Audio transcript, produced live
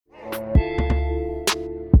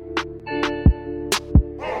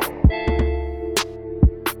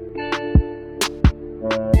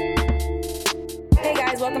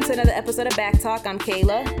another episode of Back Talk. I'm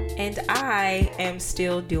Kayla. And I am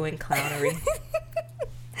still doing clownery.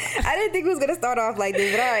 I didn't think it was going to start off like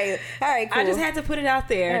this, but all right, cool. I just had to put it out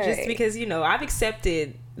there all just because, you know, I've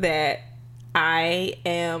accepted that I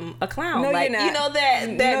am a clown. No, like, you're not. You know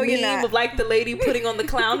that meme of like the lady putting on the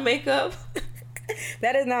clown makeup?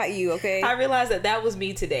 That is not you, okay? I realized that was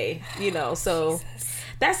me today, you know, so... Jesus.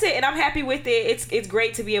 That's it, and I'm happy with it. It's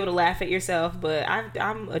great to be able to laugh at yourself, but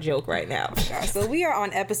I'm a joke right now. So we are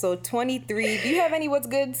on episode 23. Do you have any what's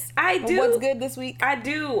goods? I do. What's good this week? I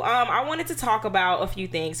do. I wanted to talk about a few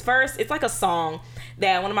things. First, it's like a song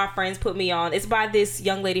that one of my friends put me on. It's by this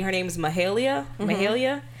young lady. Her name is Mahalia.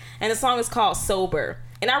 Mahalia, and the song is called Sober.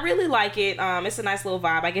 And I really like it. It's a nice little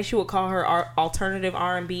vibe. I guess you would call her alternative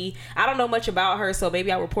R&B. I don't know much about her, so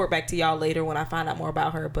maybe I'll report back to y'all later when I find out more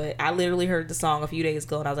about her. But I literally heard the song a few days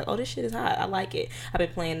ago, and I was like, oh, this shit is hot. I like it. I've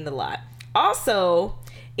been playing it a lot. Also,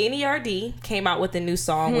 NERD came out with a new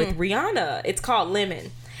song with Rihanna. It's called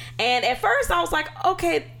Lemon. And at first, I was like,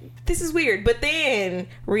 okay, this is weird. But then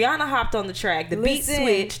Rihanna hopped on the track. The beat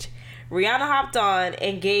switched. Rihanna hopped on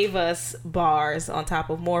and gave us bars on top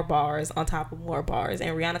of more bars on top of more bars.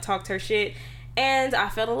 And Rihanna talked her shit. And I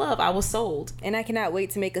fell in love. I was sold. And I cannot wait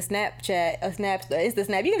to make a Snapchat, Insta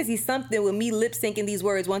Snap. You're going to see something with me lip syncing these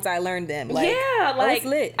words once I learn them. Like, yeah, like, it's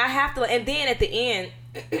lit. I have to. And then at the end,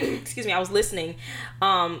 excuse me, I was listening.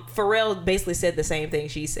 Pharrell basically said the same thing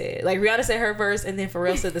she said. Like, Rihanna said her verse, and then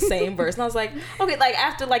Pharrell said the same verse. And I was like, okay, like,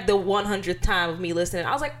 after, like, the 100th time of me listening,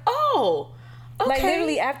 I was like, oh, okay. Like,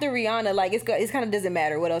 literally after Rihanna, like, it kind of doesn't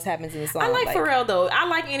matter what else happens in the song. I like Pharrell, though. I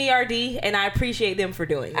like NERD, and I appreciate them for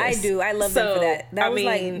doing this. I do. I love them for that. That was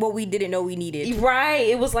like what we didn't know we needed. Right.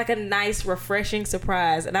 It was like a nice, refreshing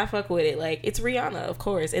surprise, and I fuck with it. Like, it's Rihanna, of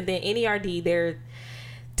course. And then NERD, they're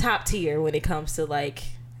top tier when it comes to, like,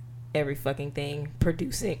 every fucking thing,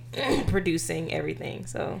 producing everything.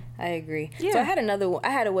 So I agree. Yeah. So I had another one. I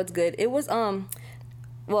had a what's good. It was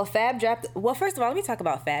well, Fab dropped. Well, first of all, let me talk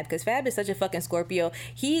about Fab, because Fab is such a fucking Scorpio.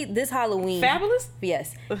 This Halloween, Fabulous.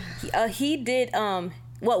 Yes, he did.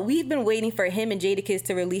 Well, we've been waiting for him and Jadakiss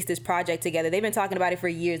to release this project together. They've been talking about it for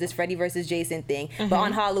years, this Freddy versus Jason thing. But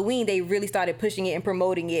on Halloween, they really started pushing it and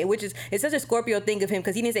promoting it, it's such a Scorpio thing of him,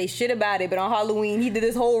 because he didn't say shit about it, but on Halloween, he did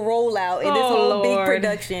this whole rollout and this whole big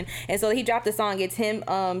production. And so he dropped the song. It's him,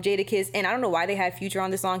 Jadakiss, and I don't know why they had Future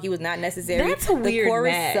on the song. He was not necessary. That's a weird The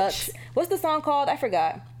chorus match. sucks. What's the song called? I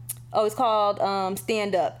forgot. Oh, it's called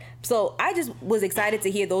Stand Up. So I just was excited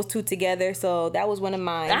to hear those two together. So that was one of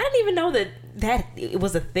mine. I didn't even know that it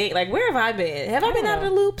was a thing. Like, where have I been? Have I been out of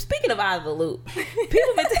the loop? Speaking of out of the loop,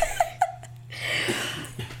 people been...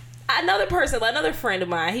 Another friend of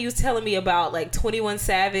mine, he was telling me about, like, 21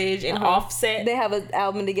 Savage and Offset. They have an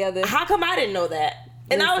album together. How come I didn't know that?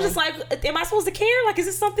 And I was just like, am I supposed to care? Like, is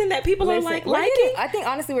this something that people are, like, liking? I think,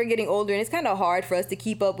 honestly, we're getting older, and it's kind of hard for us to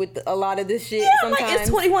keep up with a lot of this shit sometimes. Like, it's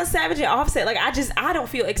 21 Savage and Offset. Like, I don't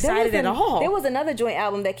feel excited at all. There was another joint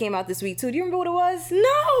album that came out this week, too. Do you remember what it was?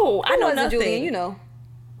 No. I know nothing. Julian, you know.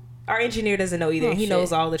 Our engineer doesn't know either. He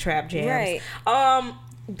knows all the trap jams. Right.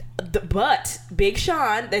 But Big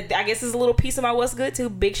Sean, that I guess is a little piece of my what's good too.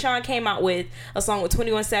 Big Sean came out with a song with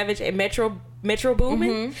 21 Savage and Metro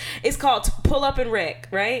Boomin. It's called Pull Up and Wreck,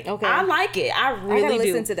 right? Okay. I like it. I really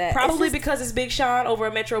do. Listen to that. Probably because it's Big Sean over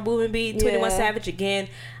a Metro Boomin beat. 21 Savage again.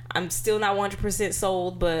 I'm still not 100%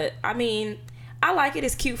 sold, but I mean, I like it.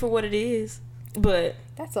 It's cute for what it is. But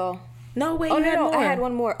that's all. No, wait, you had more. I had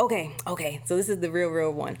one more. Okay. So this is the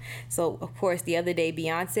real one. So, of course, the other day,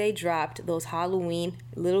 Beyonce dropped those Halloween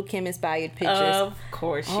Lil' Kim inspired pictures. Of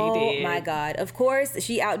course she did. Oh, my God. Of course,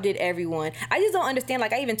 she outdid everyone. I just don't understand.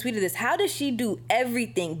 Like, I even tweeted this. How does she do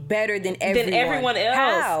everything better than everyone? Than everyone else?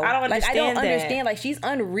 How? I don't understand I don't understand. Like, she's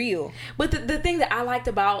unreal. But the thing that I liked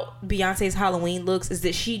about Beyonce's Halloween looks is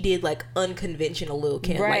that she did, like, unconventional Lil'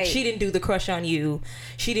 Kim. Right. Like, she didn't do the Crush on You.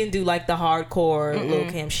 She didn't do, like, the hardcore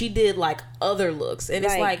Lil' Kim. She did, like, other looks. And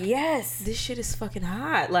it's like, yes, this shit is fucking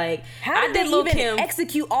hot. Like, how did they Lil' even Kim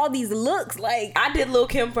execute all these looks? Like, I did Lil'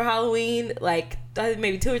 Kim for Halloween, like,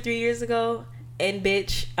 maybe 2 or 3 years ago. And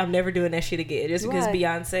bitch, I'm never doing that shit again. Just because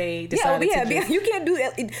Beyonce decided to. You can't do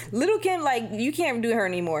that. Lil' Kim, like, you can't do her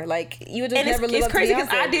anymore. Like, you would just never live it's up crazy to Beyonce.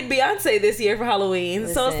 because I did Beyonce this year for Halloween.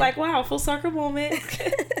 So it's like, wow, full circle moment.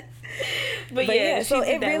 But yeah, she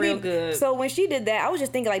did that real good. So when she did that, I was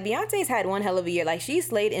just thinking, like, Beyonce's had one hell of a year. Like, she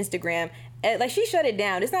slayed Instagram. like she shut it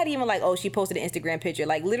down. It's not even like, oh, she posted an Instagram picture.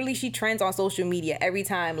 Like literally she trends on social media every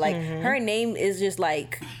time. Like her name is just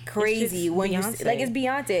like crazy when you like it's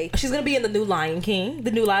Beyonce. She's gonna be in the new Lion King,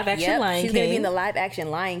 the new live action Lion King. She's gonna be in the live action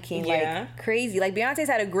Lion King. Like crazy. Like Beyonce's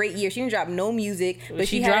had a great year. She didn't drop no music, but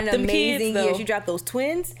she had an amazing year. She dropped those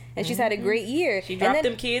twins and she's had a great year. She dropped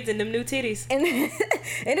them kids and them new titties. And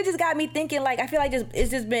it just got me thinking, like, I feel like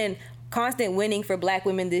it's just been constant winning for black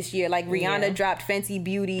women this year. Like Rihanna dropped Fenty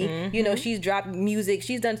Beauty. You know, she's dropped music.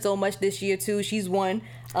 She's done so much this year too. She's won.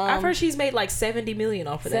 I've heard she's made like $70 million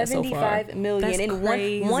off of that so far. $75 million That's in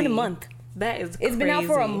crazy. one month. That is crazy. It's been out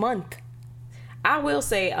for a month. I will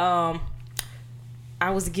say, I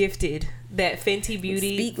was gifted that Fenty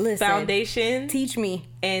Beauty foundation. Teach me.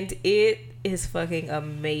 And it is fucking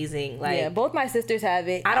amazing. Like, yeah, both my sisters have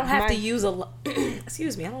it. I don't have to use a lot.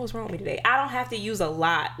 Excuse me, I don't know what's wrong with me today. I don't have to use a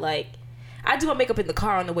lot. Like, I do my makeup in the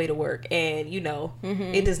car on the way to work, and you know,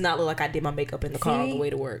 it does not look like I did my makeup in the car on the way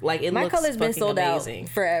to work. Like, it my looks color's been sold amazing. out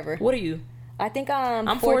forever. What are you? I think I'm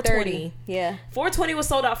 420. Yeah, 420 was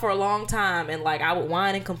sold out for a long time, and like I would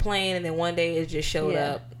whine and complain, and then one day it just showed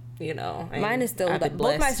up. You know, mine is still up.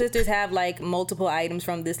 Both my sisters have like multiple items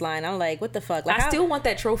from this line. I'm like, what the fuck? Like, I still want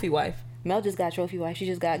that trophy wife. Mel just got trophy wife. She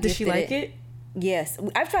just got. Does she like it? Yes,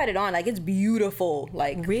 I've tried it on. Like, it's beautiful.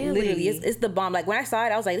 Like, really, literally, it's the bomb. Like, when I saw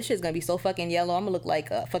it, I was like, this shit's gonna be so fucking yellow. I'm gonna look like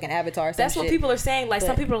a fucking Avatar. That's what people are saying. Like,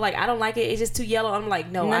 some people are like, I don't like it. It's just too yellow. I'm like,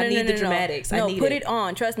 no, I need the dramatics. No, I need put it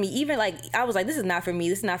on. Trust me. Even like, I was like, this is not for me.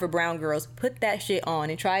 This is not for brown girls. Put that shit on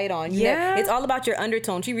and try it on. It's all about your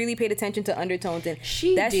undertone. She really paid attention to undertones, and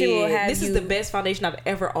that shit will have This is the best foundation I've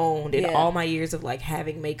ever owned in all my years of like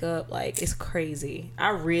having makeup. Like, it's crazy.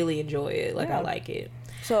 I really enjoy it. Like, I like it.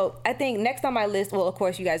 So I think next on my list, well, of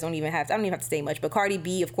course, you guys don't even have to, I don't even have to say much, but Cardi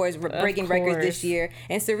B, of course, breaking records this year.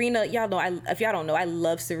 And Serena, y'all know, if y'all don't know, I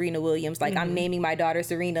love Serena Williams. Like, I'm naming my daughter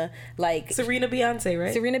Serena. Like, Serena Beyonce,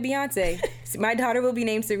 right? Serena Beyonce. My daughter will be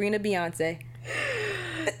named Serena Beyonce.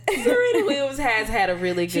 Serena Williams has had a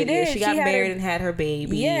really good year. She got married and had her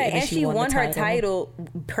baby. Yeah, and she won her title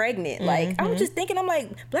pregnant. Like, I was just thinking, I'm like,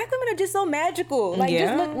 black women are just so magical. Like,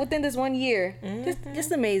 just look within this 1 year.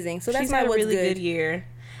 Just amazing. So that's She's had a really good year.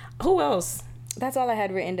 Who else? That's all I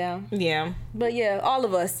had written down. Yeah. But yeah, all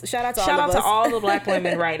of us. Shout out to all of us. Shout out to all the black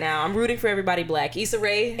women right now. I'm rooting for everybody black. Issa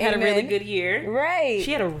Rae had a really good year. Right.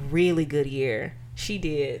 She had a really good year. She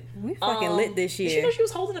did. We fucking lit this year. Did you know she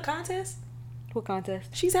was holding a contest? What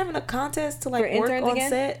contest? She's having a contest to like work on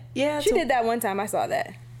set. Yeah. She did that one time. I saw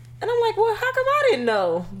that. And I'm like, well, how come I didn't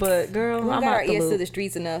know? But girl, we I'm got our ears to the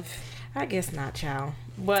streets enough. I guess not, child.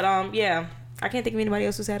 But yeah. I can't think of anybody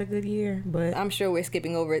else who's had a good year, but I'm sure we're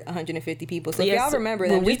skipping over 150 people. So if y'all remember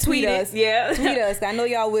that, we tweet us. Yeah, tweet us. I know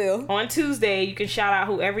y'all will. On Tuesday, you can shout out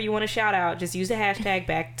whoever you want to shout out. Just use the hashtag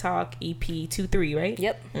BackTalkEP23, right?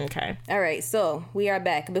 Yep. Okay. All right. So we are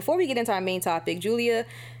back. Before we get into our main topic, Julia,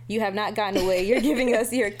 you have not gotten away. You're giving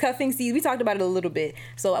us your cuffing season. We talked about it a little bit.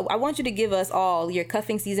 So I want you to give us all your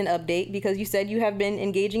cuffing season update because you said you have been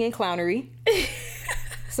engaging in clownery.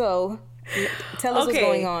 So tell us what's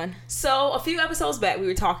going on. So a few episodes back, we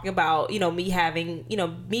were talking about,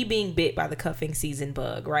 me being bit by the cuffing season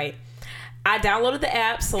bug, right? I downloaded the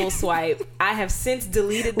app Soul Swipe. I have since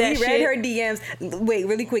deleted that shit. We read her DMs. Wait,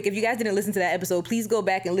 really quick. If you guys didn't listen to that episode, please go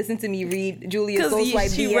back and listen to me read Julia's Soul Swipe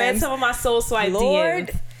DMs. She read some of my Soul Swipe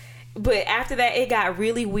DMs. But after that, it got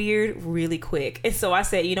really weird really quick. And so I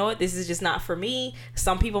said, you know what? This is just not for me.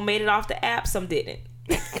 Some people made it off the app. Some didn't.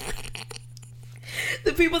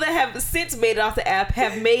 The people that have since made it off the app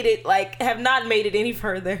have not made it any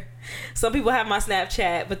further. Some people have my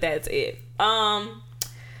Snapchat, but that's it.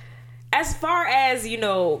 As far as,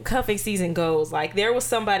 cuffing season goes, like, there was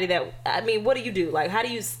somebody that, I mean, what do you do? Like,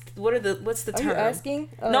 what's the term? Are you asking?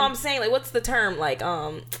 No, I'm saying, like, what's the term? Like,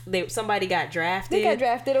 somebody got drafted. They got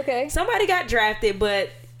drafted, okay. Somebody got drafted, but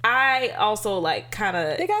I also, like, kind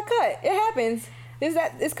of... They got cut. It happens.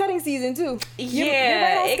 It's cutting season, too.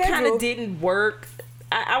 Yeah, it kind of didn't work.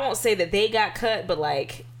 I won't say that they got cut, but,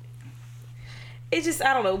 like, it just,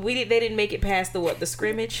 I don't know. They didn't make it past the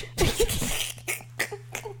scrimmage.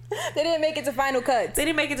 They didn't make it to final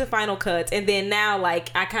cuts. And then now,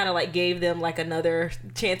 like, I kind of, like, gave them, like, another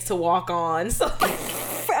chance to walk on. So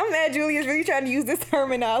I'm mad Julia's really trying to use this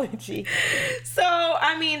terminology. So,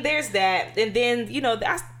 I mean, there's that. And then,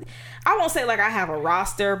 I won't say, like, I have a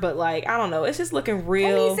roster, but, like, I don't know. It's just looking real.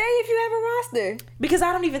 I mean, say if you have a roster. Because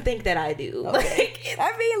I don't even think that I do. Okay. Like,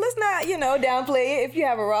 I mean, let's not, downplay it if you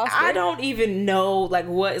have a roster. I don't even know, like,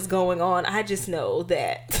 what is going on. I just know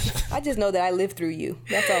that... I just know that I lived through you.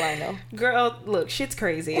 That's all I know. Girl, look, shit's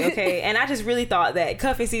crazy, okay? And I just really thought that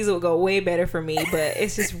cuffing season would go way better for me, but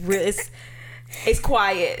it's just real. It's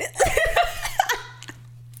quiet.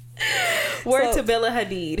 Word to Bella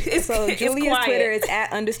Hadid. It's Julia's quiet. Twitter is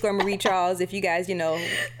 @_Marie Charles. If you guys, No,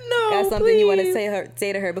 got something you want to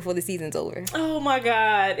say to her before the season's over. Oh my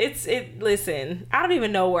God. Listen, I don't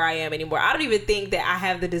even know where I am anymore. I don't even think that I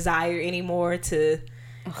have the desire anymore to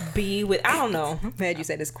be with, I don't know. I'm mad you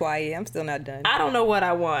said it's quiet. I'm still not done. I don't know what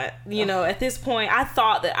I want. At this point, I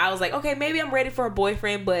thought that I was like, okay, maybe I'm ready for a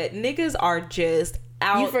boyfriend, but niggas are just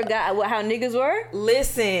out. You forgot how niggas were?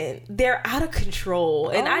 Listen, they're out of control.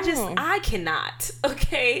 And I cannot.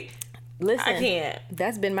 Okay? Listen, I can't.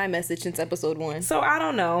 That's been my message since episode 1. So I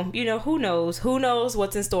don't know. Who knows? Who knows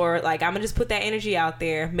what's in store? Like, I'm gonna just put that energy out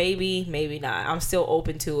there. Maybe, maybe not. I'm still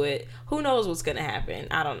open to it. Who knows what's gonna happen?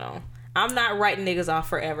 I don't know. I'm not writing niggas off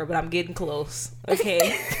forever, but I'm getting close.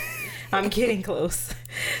 Okay? I'm getting close.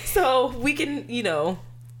 So we can,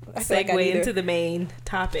 segue into the main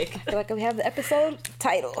topic. I feel like we have the episode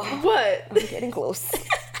title. What? I'm getting close.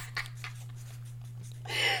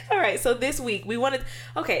 All right, so this week so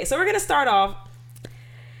we're going to start off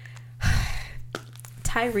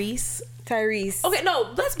Tyrese. Okay,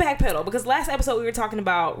 no, let's backpedal because last episode we were talking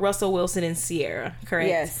about Russell Wilson and Sierra, correct?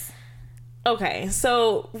 Yes. Okay,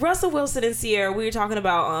 so Russell Wilson and Sierra, we were talking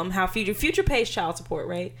about how Future pays child support,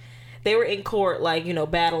 right? They were in court,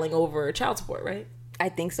 battling over child support, right? I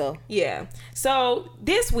think so. Yeah. So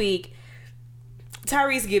this week,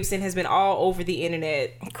 Tyrese Gibson has been all over the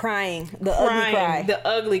internet crying the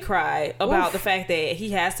ugly cry about the fact that he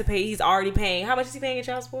has to pay. He's already paying. How much is he paying in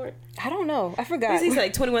child support? I don't know. I forgot. He's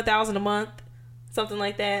like $21,000 a month, something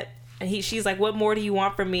like that. And she's like, "What more do you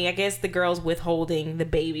want from me?" I guess the girl's withholding the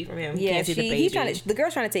baby from him. Yeah, the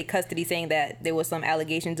girl's trying to take custody, saying that there was some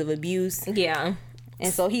allegations of abuse. Yeah,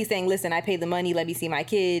 and so he's saying, "Listen, I paid the money. Let me see my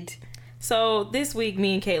kid." So this week,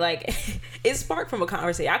 me and Kay, it sparked from a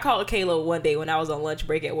conversation. I called Kayla one day when I was on lunch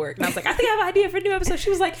break at work, and I was like, "I think I have an idea for a new episode." She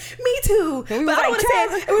was like, "Me too," but I don't want to say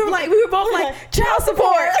it. And we were both like, "Child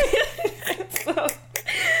support." So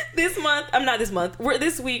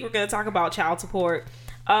this week we're gonna talk about child support.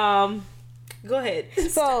 Go ahead.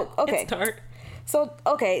 So okay. Start. So,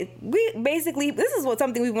 okay, this is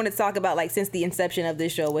something we wanted to talk about, since the inception of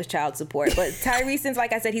this show was child support. But Tyrese, since,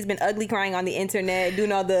 like I said, he's been ugly crying on the internet,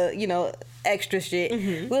 doing all the, extra shit.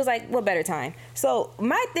 Mm-hmm. We was like, what better time? So,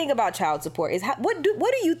 my thing about child support is, what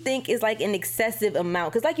do you think is, an excessive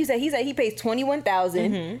amount? Because, like you said, he pays $21,000.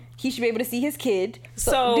 Mm-hmm. He should be able to see his kid.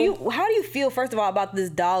 So how do you feel, first of all, about this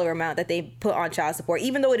dollar amount that they put on child support,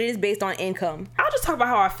 even though it is based on income? I'll just talk about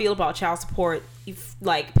how I feel about child support,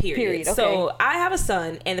 period. Okay. So I have a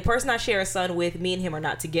son, and the person I share a son with, me and him are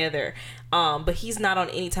not together, but he's not on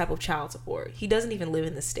any type of child support. He doesn't even live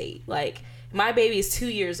in the state. My baby is 2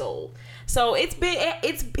 years old, so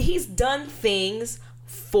he's done things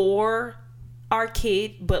for our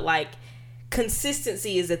kid, but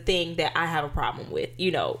consistency is a thing that I have a problem with.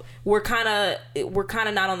 We're kind of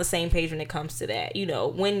not on the same page when it comes to that.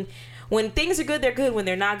 When things are good, they're good. When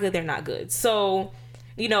they're not good, they're not good. So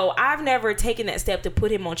I've never taken that step to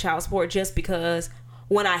put him on child support, just because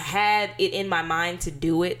when I had it in my mind to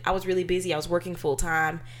do it, I was really busy. I was working full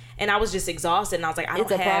time, and I was just exhausted. And I was like, I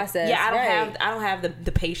don't have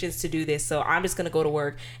the patience to do this. So I'm just gonna go to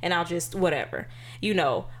work, and I'll just whatever.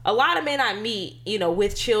 A lot of men I meet,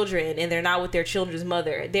 with children, and they're not with their children's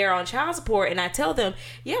mother. They're on child support, and I tell them,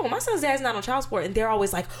 yeah, well, my son's dad's not on child support, and they're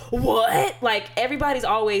always like, what? Everybody's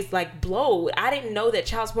always blowed. I didn't know that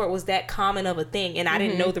child support was that common of a thing, and I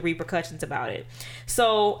didn't know the repercussions about it.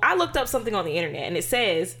 So I looked up something on the internet, and it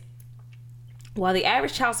says, while the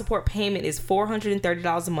average child support payment is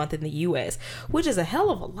 $430 a month in the U.S., which is a hell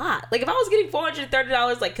of a lot. If I was getting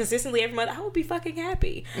 $430 consistently every month, I would be fucking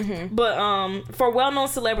happy. Mm-hmm. But for well-known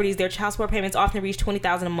celebrities, their child support payments often reach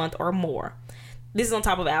 $20,000 a month or more. This is on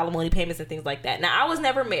top of alimony payments and things like that. Now, I was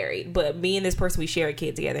never married, but me and this person, we share a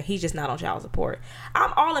kid together. He's just not on child support.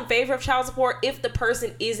 I'm all in favor of child support if the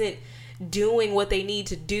person isn't doing what they need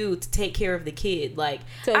to do to take care of the kid.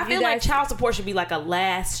 So I feel like child support should be a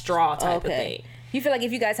last straw type of thing. You feel like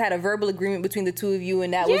if you guys had a verbal agreement between the two of you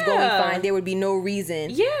and that was going fine, there would be no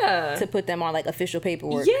reason to put them on official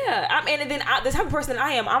paperwork. Yeah. And then the type of person that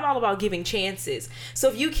I am, I'm all about giving chances. So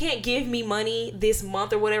if you can't give me money this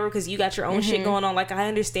month or whatever because you got your own shit going on, I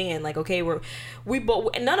understand. Okay, we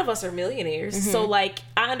both, none of us are millionaires. Mm-hmm. So I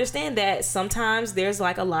understand that sometimes there's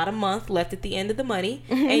a lot of month left at the end of the money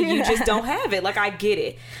and you just don't have it. I get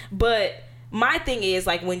it. But my thing is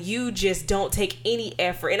when you just don't take any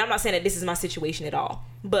effort, and I'm not saying that this is my situation at all.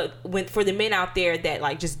 But for the men out there that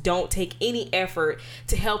like just don't take any effort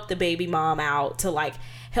to help the baby mom out, to like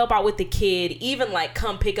help out with the kid, even like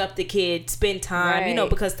come pick up the kid, spend time, you know,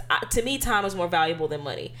 because to me time is more valuable than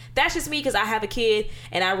money. That's just me, because I have a kid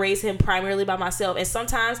and I raise him primarily by myself, and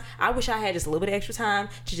sometimes I wish I had just a little bit of extra time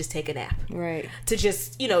to just take a nap, right, to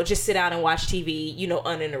just, you know, just sit down and watch TV, you know,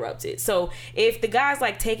 uninterrupted. So if the guy's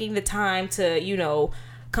like taking the time to, you know,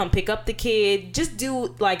 come pick up the kid, just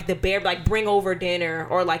do like the bare, like bring over dinner,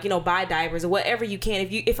 or like, you know, buy diapers or whatever you can.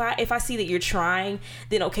 If I see that you're trying,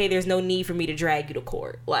 then okay, there's no need for me to drag you to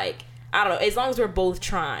court. Like, I don't know, as long as we're both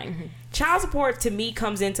trying. Mm-hmm. Child support to me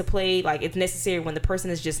comes into play, like it's necessary when the person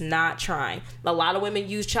is just not trying. A lot of women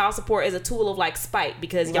use child support as a tool of like spite,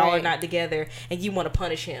 because y'all are not together and you want to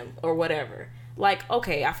punish him or whatever. Like,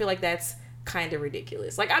 okay, I feel like that's kind of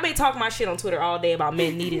ridiculous. Like, I may talk my shit on Twitter all day about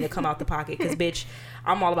men needing to come out the pocket, because bitch,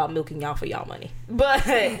 I'm all about milking y'all for y'all money. But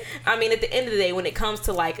I mean, at the end of the day, when it comes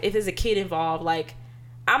to like, if there's a kid involved, like,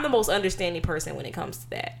 I'm the most understanding person when it comes to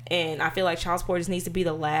that. And I feel like child support just needs to be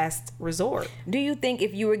the last resort. Do you think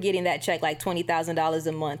if you were getting that check, like $20,000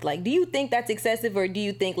 a month, like, do you think that's excessive, or do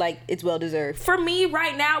you think like it's well deserved? For me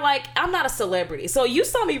right now, like, I'm not a celebrity. So you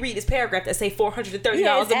saw me read this paragraph that say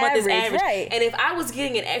 $430 a month is average. Right. And if I was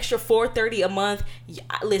getting an extra $430 a month,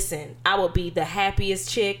 listen, I would be the happiest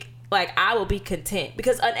chick. Like, I will be content,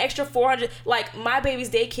 because an extra $400, like my baby's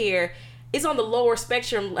daycare, it's on the lower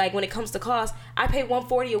spectrum. Like, when it comes to cost, I pay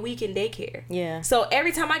 $140 a week in daycare. Yeah. So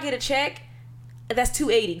every time I get a check, that's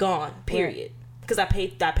 $280 gone. Period. Because I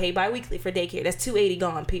pay bi-weekly for daycare. That's $280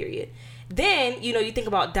 gone. Period. Then, you know, you think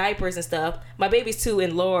about diapers and stuff. My baby's 2,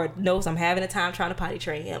 and Lord knows I'm having a time trying to potty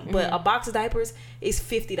train him. Mm-hmm. But a box of diapers is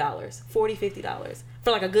 $50, $50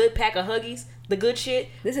 for like a good pack of Huggies. The good shit.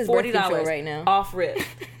 This is $40 right now. Off rip.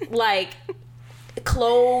 Like,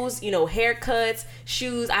 clothes, you know, haircuts,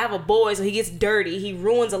 shoes. I have a boy, so he gets dirty. He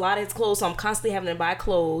ruins a lot of his clothes, so I'm constantly having to buy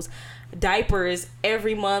clothes. Diapers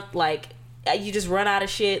every month. Like, you just run out of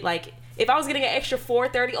shit. Like, if I was getting an extra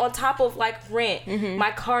 $430 on top of like rent,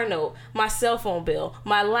 my car note, my cell phone bill,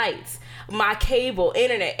 my lights, my cable,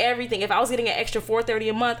 internet, everything, if I was getting an extra $430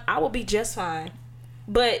 a month, I would be just fine.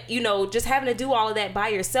 But, you know, just having to do all of that by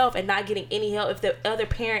yourself and not getting any help, if the other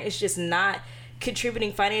parent is just not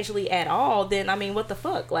contributing financially at all, then I mean, what the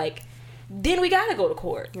fuck? Like, then we gotta go to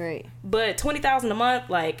court. Right. But $20,000 a month,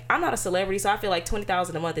 like, I'm not a celebrity, so I feel like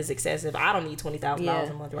 $20,000 a month is excessive. I don't need $20,000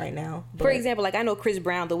 a month right now. But. For example, like, I know Chris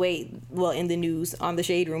Brown, in the news on the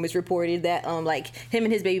Shade Room, it's reported that like him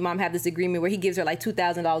and his baby mom have this agreement where he gives her like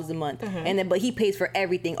 $2,000 a month, but he pays for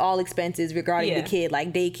everything, all expenses regarding the kid,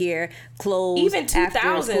 like daycare, clothes, even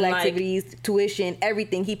after-school activities, tuition,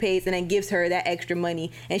 everything he pays, and then gives her that extra money,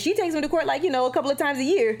 and she takes him to court, like, you know, a couple of times a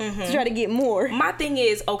year to try to get more. My thing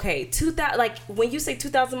is, okay, like, when you say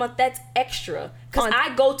 $2,000 a month, that's extra, because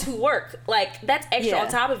I go to work. Like, that's extra on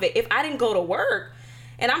top of it. If I didn't go to work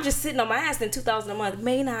and I'm just sitting on my ass, then $2,000 a month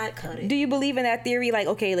may not cut it. Do you believe in that theory? Like,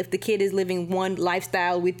 okay, if the kid is living one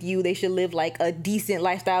lifestyle with you, they should live like a decent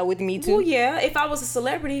lifestyle with me too? Well, yeah, if I was a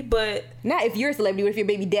celebrity, but not if you're a celebrity, but if your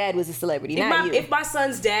baby dad was a celebrity, you. If my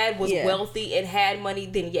son's dad was wealthy and had money,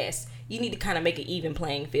 then yes, you need to kind of make an even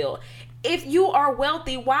playing field. If you are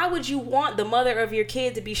wealthy, why would you want the mother of your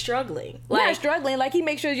kid to be struggling? Like, not struggling, like, he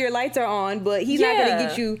makes sure your lights are on, but he's not gonna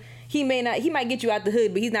get you. He might get you out the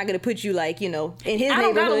hood, but he's not gonna put you, like, you know, in his neighborhood. I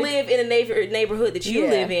don't gotta live in a neighborhood that you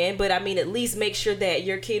live in, but I mean, at least make sure that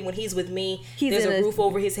your kid, when he's with me, there's a roof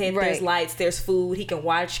over his head, there's lights, there's food, he can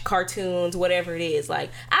watch cartoons, whatever it is.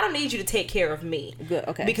 Like, I don't need you to take care of me. Good,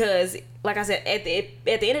 okay. Because, like I said, at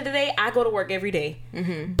the end of the day, I go to work every day.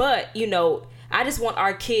 Mm-hmm. But, you know, I just want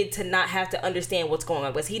our kid to not have to understand what's going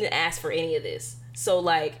on, because he didn't ask for any of this. So,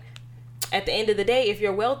 like, at the end of the day, if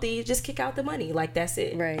you're wealthy, just kick out the money. Like, that's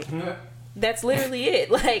it. Right. That's literally it.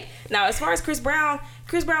 Like, now, as far as Chris Brown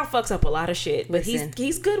fucks up a lot of shit, but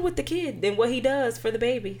he's good with the kid and what he does for the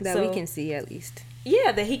baby. That we can see, at least.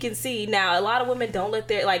 Yeah, that he can see. Now, a lot of women don't let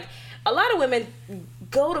a lot of women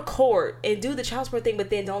go to court and do the child support thing, but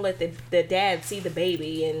then don't let the dad see the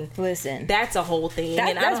baby. And listen, that's a whole thing.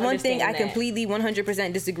 That's one thing I completely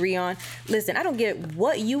 100% disagree on. Listen, I don't get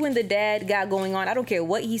what you and the dad got going on. I don't care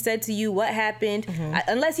what he said to you, what happened,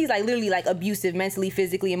 unless he's like literally like abusive, mentally,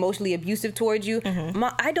 physically, emotionally abusive towards you.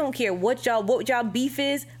 I don't care what y'all beef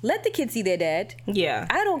is. Let the kid see their dad. Yeah,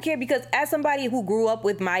 I don't care, because as somebody who grew up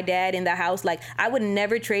with my dad in the house, like, I would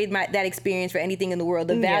never trade that experience for anything in the world.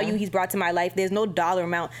 The value he's brought to my life, there's no dollar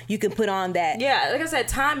amount you can put on that. Yeah, like I said,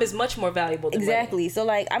 time is much more valuable than exactly money. So,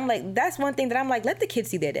 like, I'm like, that's one thing that I'm like, let the kids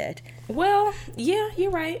see their dad. Well, yeah,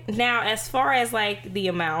 you're right. Now, as far as like the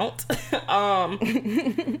amount,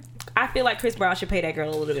 I feel like Chris Brown should pay that girl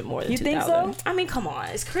a little bit more than $2,000. You think so? I mean, come on,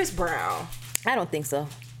 it's Chris Brown. I don't think so.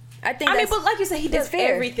 I mean, but like you said, he does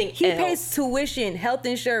everything. He pays tuition, health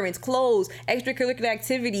insurance, clothes, extracurricular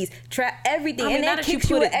activities, everything, and then kicks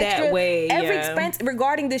you an extra. Every expense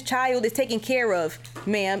regarding this child is taken care of,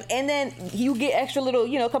 ma'am. And then you get extra little,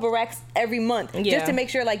 couple racks every month just to make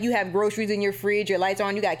sure like you have groceries in your fridge, your lights are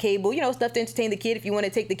on, you got cable, stuff to entertain the kid if you want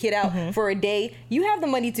to take the kid out for a day. You have the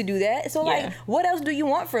money to do that. So like, what else do you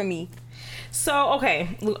want from me? So,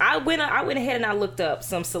 okay, I went ahead and I looked up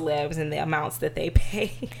some celebs and the amounts that they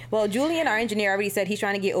pay. Well, Julian, our engineer, already said he's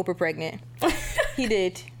trying to get Oprah pregnant. He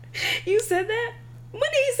did. You said that? When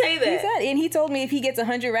did he say that? He said, and he told me if he gets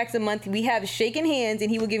 100 racks a month, we have shaking hands,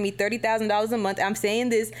 and he will give me $30,000 a month. I'm saying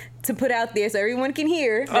this to put out there so everyone can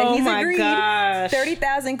hear that he's agreed. Gosh.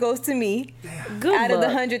 $30,000 goes to me. Good out luck.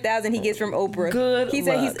 of the $100,000 he gets from Oprah. Good He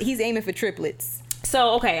luck. said he's aiming for triplets.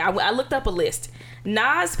 So, okay, I looked up a list.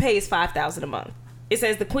 Nas pays $5,000 a month. It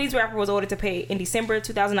says the Queens rapper was ordered to pay in December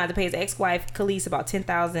 2009 to pay his ex-wife Khalees about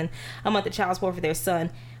 $10,000 a month in child support for their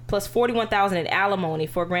son, plus $41,000 in alimony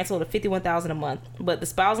for a grand total of $51,000 a month. But the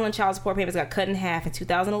spousal and child support payments got cut in half in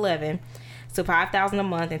 2011, so $5,000 a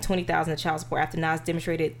month and $20,000 in child support after Nas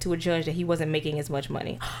demonstrated to a judge that he wasn't making as much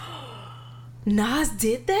money. Nas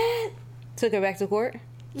did that? Took her back to court?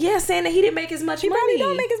 Yeah, saying that he didn't make as much money. He probably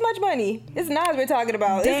don't make as much money. It's Nas we're talking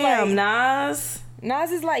about. Damn, it's like, Nas.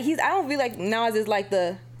 Nas is like, I don't feel like Nas is like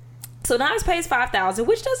the... So Nas pays $5,000,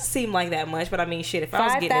 which doesn't seem like that much, but I mean, shit, if I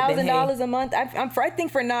was getting it, then $5,000 a month. I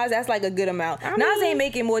think for Nas, that's like a good amount. Nas ain't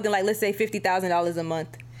making more than like, let's say $50,000 a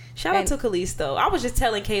month. Shout out to Khalees though. I was just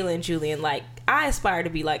telling Kayla and Julian, like, I aspire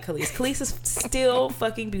to be like Khalees. Khalees is still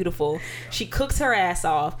fucking beautiful. She cooks her ass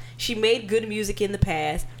off. She made good music in the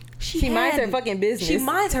past. She minds her fucking business. She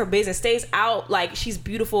minds her business. Stays out, like, she's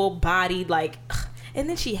beautiful bodied, like. And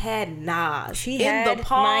then she had Nas. She had the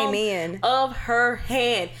palm my man of her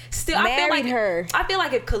hand. Still, married her. I feel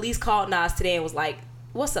like if Khalees called Nas today and was like,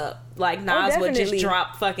 "What's up?" Like, Nas would just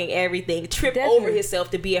drop fucking everything, trip over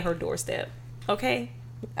himself to be at her doorstep. Okay.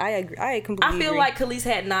 I agree. I completely agree. Like Khalees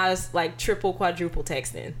had Nas like triple, quadruple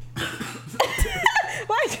texting.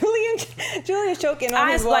 Why Julian's choking on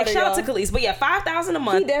his water, like, shout out to Khalees. But yeah, $5,000 a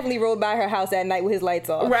month. He definitely rode by her house at night with his lights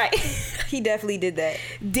off. Right. He definitely did that.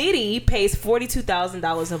 Diddy pays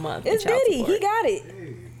 $42,000 a month. It's Diddy. Support. He got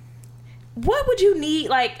it. What would you need?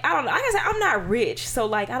 Like, I don't know. Like I said, I'm not rich, so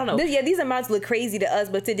like, I don't know. These amounts look crazy to us,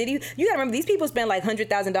 but to Diddy, you gotta remember, these people spend like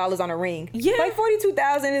 $100,000 on a ring. Yeah. Like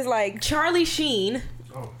 $42,000 is like... Charlie Sheen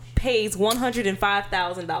pays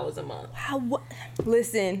 $105,000 a month. Wow.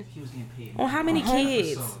 Listen. He was getting paid. On how many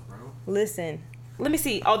kids? Listen. Let me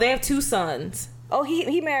see. Oh, they have 2 sons. Oh,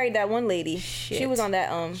 he married that one lady. Shit. She was on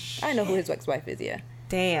that, I know who his ex-wife is, yeah.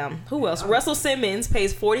 Damn. Who else? Russell Simmons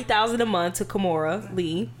pays $40,000 a month to Kimora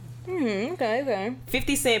Lee. Okay.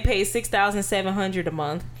 50 Cent pays $6,700 a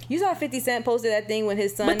month. You saw 50 Cent posted that thing when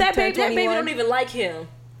his son But that baby21? don't even like him.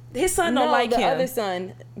 His son don't like him. No, the other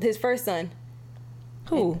son, his first son.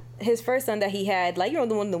 Who? His first son that he had, like, the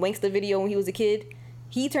one in the Wanksta video when he was a kid.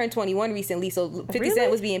 He turned 21 recently, so 50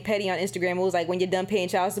 Cent was being petty on Instagram. It was like, when you're done paying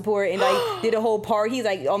child support, and like did a whole party. He's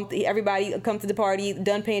like, everybody come to the party,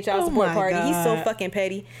 done paying child support party. God. He's so fucking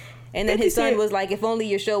petty. And then his son was like, if only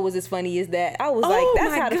your show was as funny as that. I was like,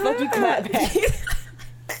 that's how the fuck you clap back.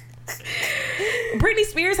 Britney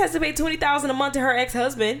Spears has to pay $20,000 a month to her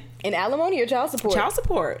ex-husband. In alimony or child support? Child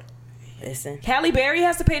support. Listen, Halle Berry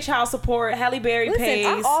has to pay child support. Halle Berry pays.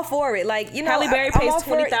 I'm all for it. Like, Halle Berry pays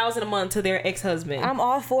 $20,000 a month to their ex-husband. I'm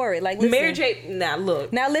all for it. Like, listen. Mary J. Now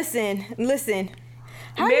listen.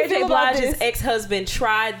 How Mary J. Blige's ex-husband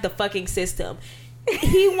tried the fucking system.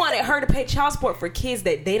 He wanted her to pay child support for kids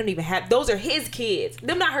that they don't even have. Those are his kids.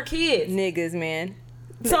 Them not her kids. Niggas, man.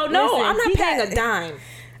 So no, I'm not paying a dime.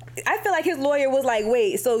 I feel like his lawyer was like,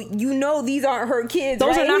 wait, so these aren't her kids,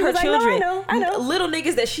 Those right? are not her children. No, I know. Little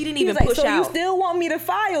niggas that she didn't even push out. So you still want me to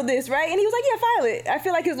file this, right? And he was like, yeah, file it. I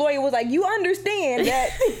feel like his lawyer was like, you understand that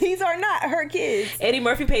these are not her kids. Eddie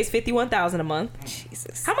Murphy pays $51,000 a month.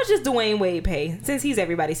 Jesus. How much does Dwayne Wade pay? Since he's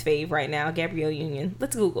everybody's fave right now, Gabrielle Union.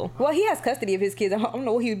 Let's Google. Well, he has custody of his kids. I don't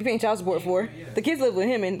know what he would be paying child support for. Yeah. The kids live with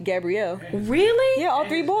him and Gabrielle. Really? Yeah, all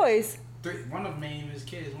 3 boys. One of them named his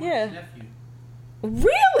kids. One his nephew.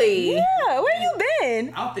 Really? Yeah, where you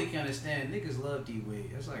been? I don't think you understand. Niggas love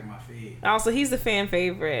D-Wade. That's like my fave. Also, he's the fan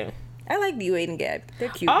favorite. I like D-Wade and Gab. They're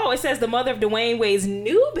cute. Oh, it says the mother of Dwayne Wade's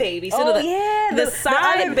new baby. So the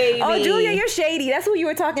side baby. Oh, Julia, you're shady. That's what you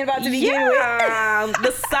were talking about to begin with.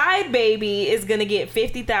 The side baby is going to get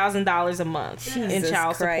 $50,000 a month in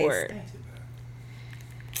child support.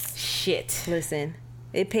 shit. Listen.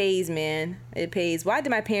 It pays, man. It pays. Why did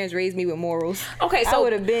my parents raise me with morals? Okay, so I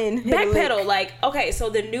would have been backpedal. Like, okay, so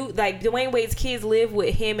the new, like, Dwayne Wade's kids live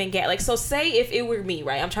with him and like, so say if it were me,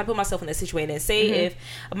 right? I'm trying to put myself in that situation. And say if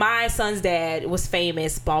my son's dad was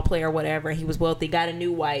famous, ball player, or whatever, and he was wealthy, got a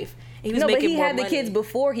new wife. He was making more money. The kids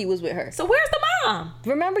before he was with her. So where's the mom?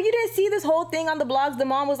 Remember, you didn't see this whole thing on the blogs? The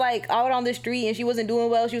mom was like out on the street and she wasn't doing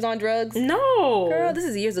well. She was on drugs. No, girl, this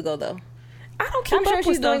is years ago though. I don't keep up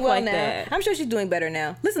with stuff like that. I'm sure she's doing better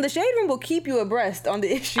now. Listen, the Shade Room will keep you abreast on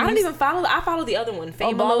the issues. I don't even follow. I follow the other one,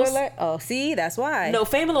 Famelos. Oh, see, that's why. No,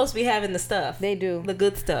 Famelos be having the stuff. They do the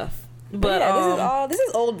good stuff. But yeah, this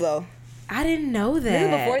is old though. I didn't know that. This is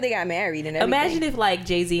before they got married and everything. Imagine if like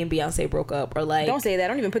Jay-Z and Beyonce broke up, or like, don't say that.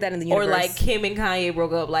 Don't even put that in the universe. Or like Kim and Kanye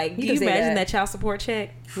broke up. Like, do you imagine that child support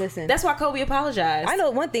check? Listen, that's why Kobe apologized. I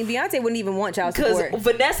know one thing. Beyonce wouldn't even want child support because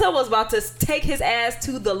Vanessa was about to take his ass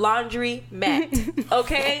to the laundry mat.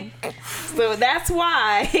 Okay, so that's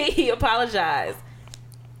why he apologized.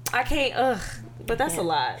 I can't. But that's a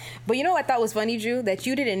lot. But you know what I thought was funny, Drew? That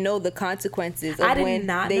you didn't know the consequences of when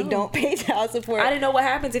they don't pay child support. I didn't know what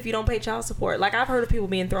happens if you don't pay child support. Like, I've heard of people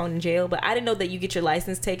being thrown in jail, but I didn't know that you get your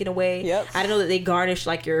license taken away. Yep. I didn't know that they garnish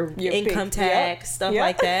like your income tax, stuff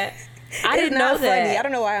like that. I didn't know that. Funny. I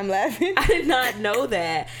don't know why I'm laughing. I did not know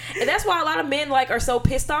that. And that's why a lot of men like are so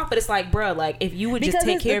pissed off. But it's like, bruh, like if you would just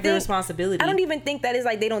take care of your responsibility. I don't even think that it's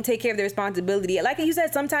like they don't take care of their responsibility. Like you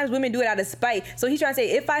said, sometimes women do it out of spite. So he's trying to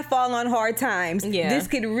say, if I fall on hard times, this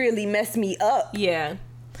could really mess me up. Yeah.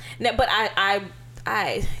 Now, but I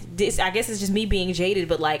guess it's just me being jaded.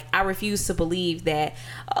 But like I refuse to believe that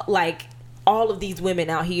like all of these women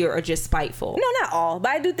out here are just spiteful. No, not all, but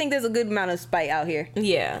I do think there's a good amount of spite out here.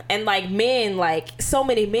 Yeah, and like men, like so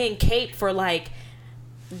many men cape for like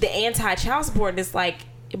the anti-child support. And it's like,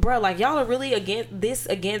 bro, like y'all are really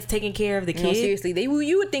against taking care of the kid. No, seriously,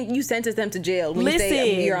 you would think you sentence them to jail when you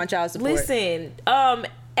say you're on child support. Listen,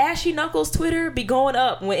 Ashy Knuckles Twitter be going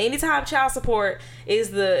up when anytime child support is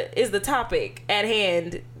the topic at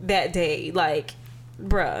hand that day. Like,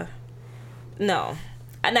 bruh, no.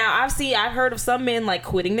 Now I've heard of some men like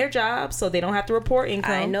quitting their jobs so they don't have to report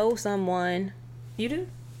income. I know someone. You do?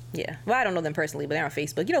 Yeah. Well, I don't know them personally, but they're on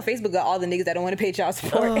Facebook. You know, Facebook got all the niggas that don't want to pay child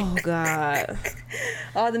support. Oh God.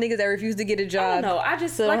 All the niggas that refuse to get a job. I don't know. I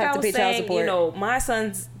just so like I was saying, you know, my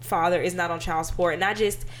son's father is not on child support, and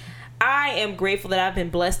I am grateful that I've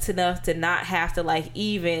been blessed enough to not have to like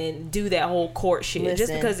even do that whole court shit. Listen.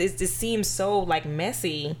 Just because it just seems so like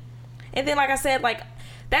messy. And then like I said, like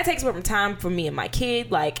that takes up time for me and my kid.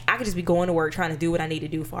 Like I could just be going to work trying to do what I need to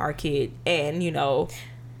do for our kid, and you know,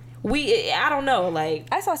 I don't know. Like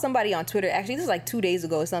I saw somebody on Twitter. Actually, this was like 2 days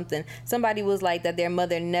ago or something. Somebody was like that their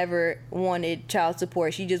mother never wanted child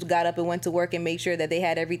support. She just got up and went to work and made sure that they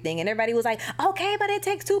had everything. And everybody was like, "Okay, but it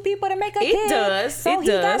takes 2 people to make a kid." It does. So it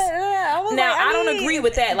does. I don't agree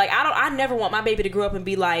with that. Like I never want my baby to grow up and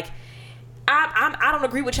be like, I don't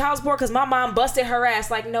agree with child support because my mom busted her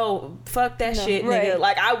ass. Like, no, fuck that shit, nigga.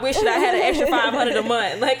 Like, I wish that I had an extra $500 a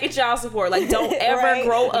month. Like, in child support. Like, don't ever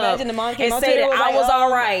grow up and say that I was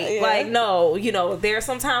all right. Yeah. Like, no, you know, there are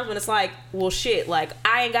some times when it's like, well, shit, like,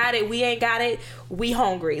 I ain't got it, we ain't got it, we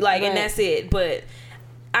hungry. Like, and that's it. But,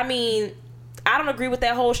 I mean, I don't agree with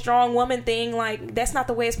that whole strong woman thing. Like, that's not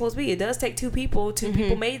the way it's supposed to be. It does take 2 people. 2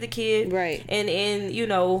 people made the kid. Right. And in, you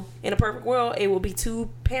know, in a perfect world, it will be 2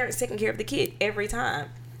 parents taking care of the kid every time.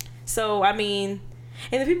 So, I mean,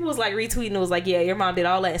 and the people was like retweeting. It was like, yeah, your mom did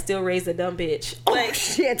all that and still raised a dumb bitch. Like, oh,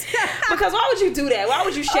 shit. Because why would you do that? Why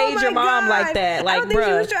would you shade your mom like that? Like, I don't think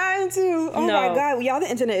she was trying to. Oh, my God. Y'all, the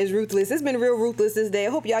internet is ruthless. It's been real ruthless this day. I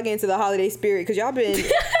hope y'all get into the holiday spirit because y'all been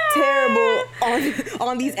terrible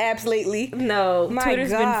on these apps lately. No, Twitter's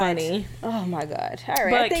been funny. Oh my God! All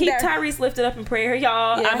right, but keep Tyrese lifted up in prayer,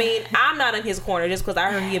 y'all. Yeah. I mean, I'm not in his corner just because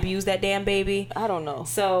I heard he abused that damn baby. I don't know.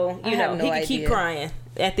 So you know, he can keep crying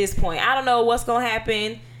at this point. I don't know what's gonna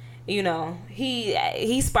happen. You know,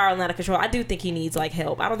 he's spiraling out of control. I do think he needs like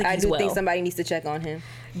help. I don't think he's well. I do think somebody needs to check on him.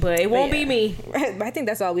 But it won't be me. But I think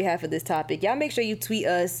that's all we have for this topic. Y'all make sure you tweet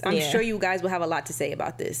us. I'm sure you guys will have a lot to say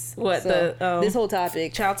about this. What, this whole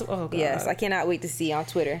topic? Oh, God. Yes, I cannot wait to see on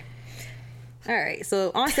Twitter. All right,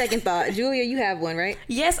 so on second thought, Julia, you have one, right?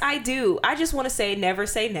 Yes, I do. I just want to say never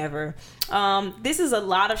say never. This is a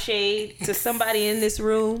lot of shade to somebody in this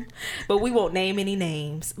room, but we won't name any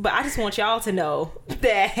names. But I just want y'all to know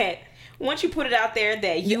that once you put it out there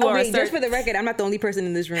that you are just for the record, I'm not the only person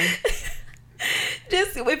in this room.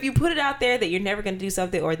 Just if you put it out there that you're never going to do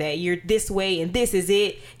something or that you're this way and this is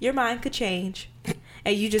it, your mind could change.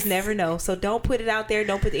 and you just never know. So don't put it out there.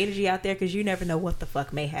 Don't put the energy out there, because you never know what the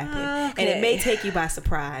fuck may happen. And it may take you by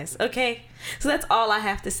surprise. Okay? So that's all I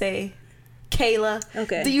have to say. Kayla,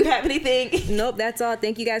 okay. Do you have anything? Nope, that's all.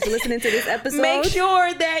 Thank you guys for listening to this episode. Make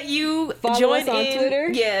sure that you follow us on Twitter.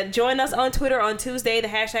 Yeah, join us on Twitter on Tuesday. The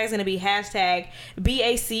hashtag is going to be hashtag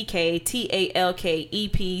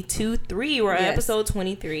BACKTALKEP23. We're on episode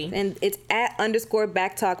 23. And it's at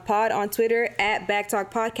 _BackTalkPod on Twitter, at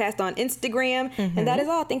BackTalkPodcast on Instagram. And that is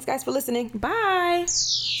all. Thanks, guys, for listening. Bye.